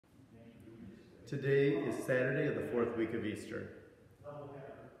Today is Saturday of the fourth week of Easter.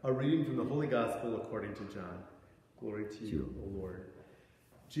 A reading from the Holy Gospel according to John. Glory to you, O Lord.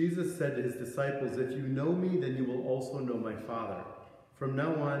 Jesus said to his disciples, "If you know me, then you will also know my Father. From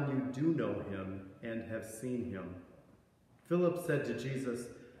now on you do know him and have seen him." Philip said to Jesus,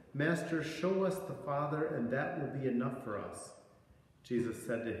 "Master, show us the Father, and that will be enough for us." Jesus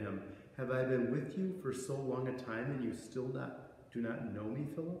said to him, "Have I been with you for so long a time, and you still do not know me,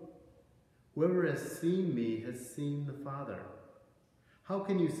 Philip? Whoever has seen me has seen the Father. How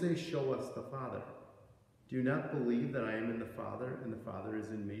can you say, 'Show us the Father'? Do you not believe that I am in the Father, and the Father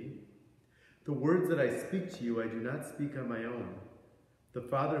is in me? The words that I speak to you I do not speak on my own. The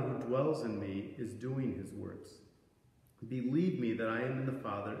Father who dwells in me is doing his works. Believe me that I am in the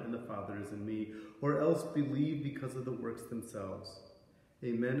Father, and the Father is in me, or else believe because of the works themselves.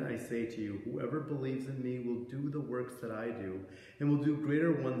 Amen, I say to you, whoever believes in me will do the works that I do, and will do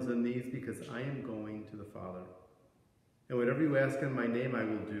greater ones than these, because I am going to the Father. And whatever you ask in my name I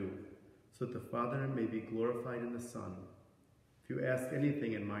will do, so that the Father may be glorified in the Son. If you ask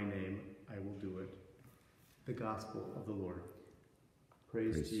anything in my name, I will do it." The Gospel of the Lord.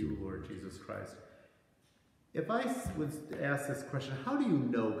 Praise to you, Lord Jesus Christ. If I was to ask this question, how do you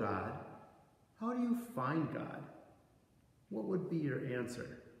know God? How do you find God? What would be your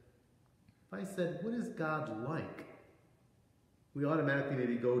answer? If I said, what is God like? We automatically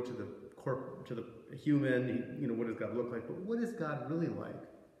maybe go to the human, what does God look like? But what is God really like?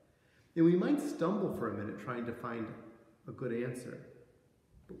 And we might stumble for a minute trying to find a good answer.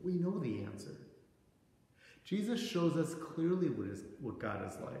 But we know the answer. Jesus shows us clearly what God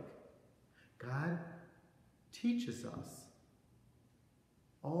is like. God teaches us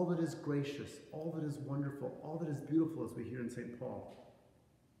all that is gracious, all that is wonderful, all that is beautiful, as we hear in St. Paul.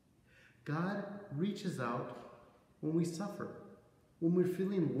 God reaches out when we suffer, when we're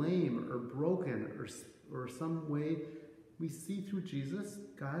feeling lame or broken or some way we see through Jesus.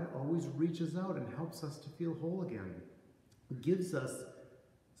 God always reaches out and helps us to feel whole again, gives us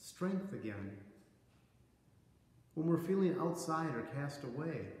strength again. When we're feeling outside or cast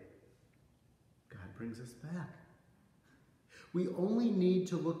away, God brings us back. We only need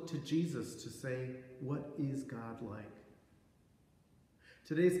to look to Jesus to say, what is God like?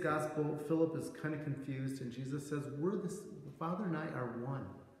 Today's gospel, Philip is kind of confused, and Jesus says, the Father and I are one.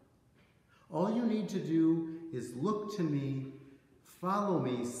 All you need to do is look to me, follow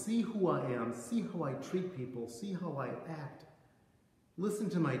me, see who I am, see how I treat people, see how I act. Listen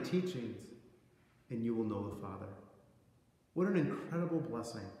to my teachings, and you will know the Father. What an incredible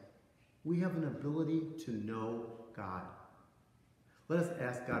blessing. We have an ability to know God. Let us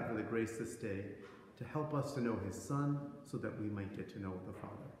ask God for the grace this day to help us to know his Son so that we might get to know the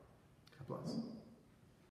Father. God bless.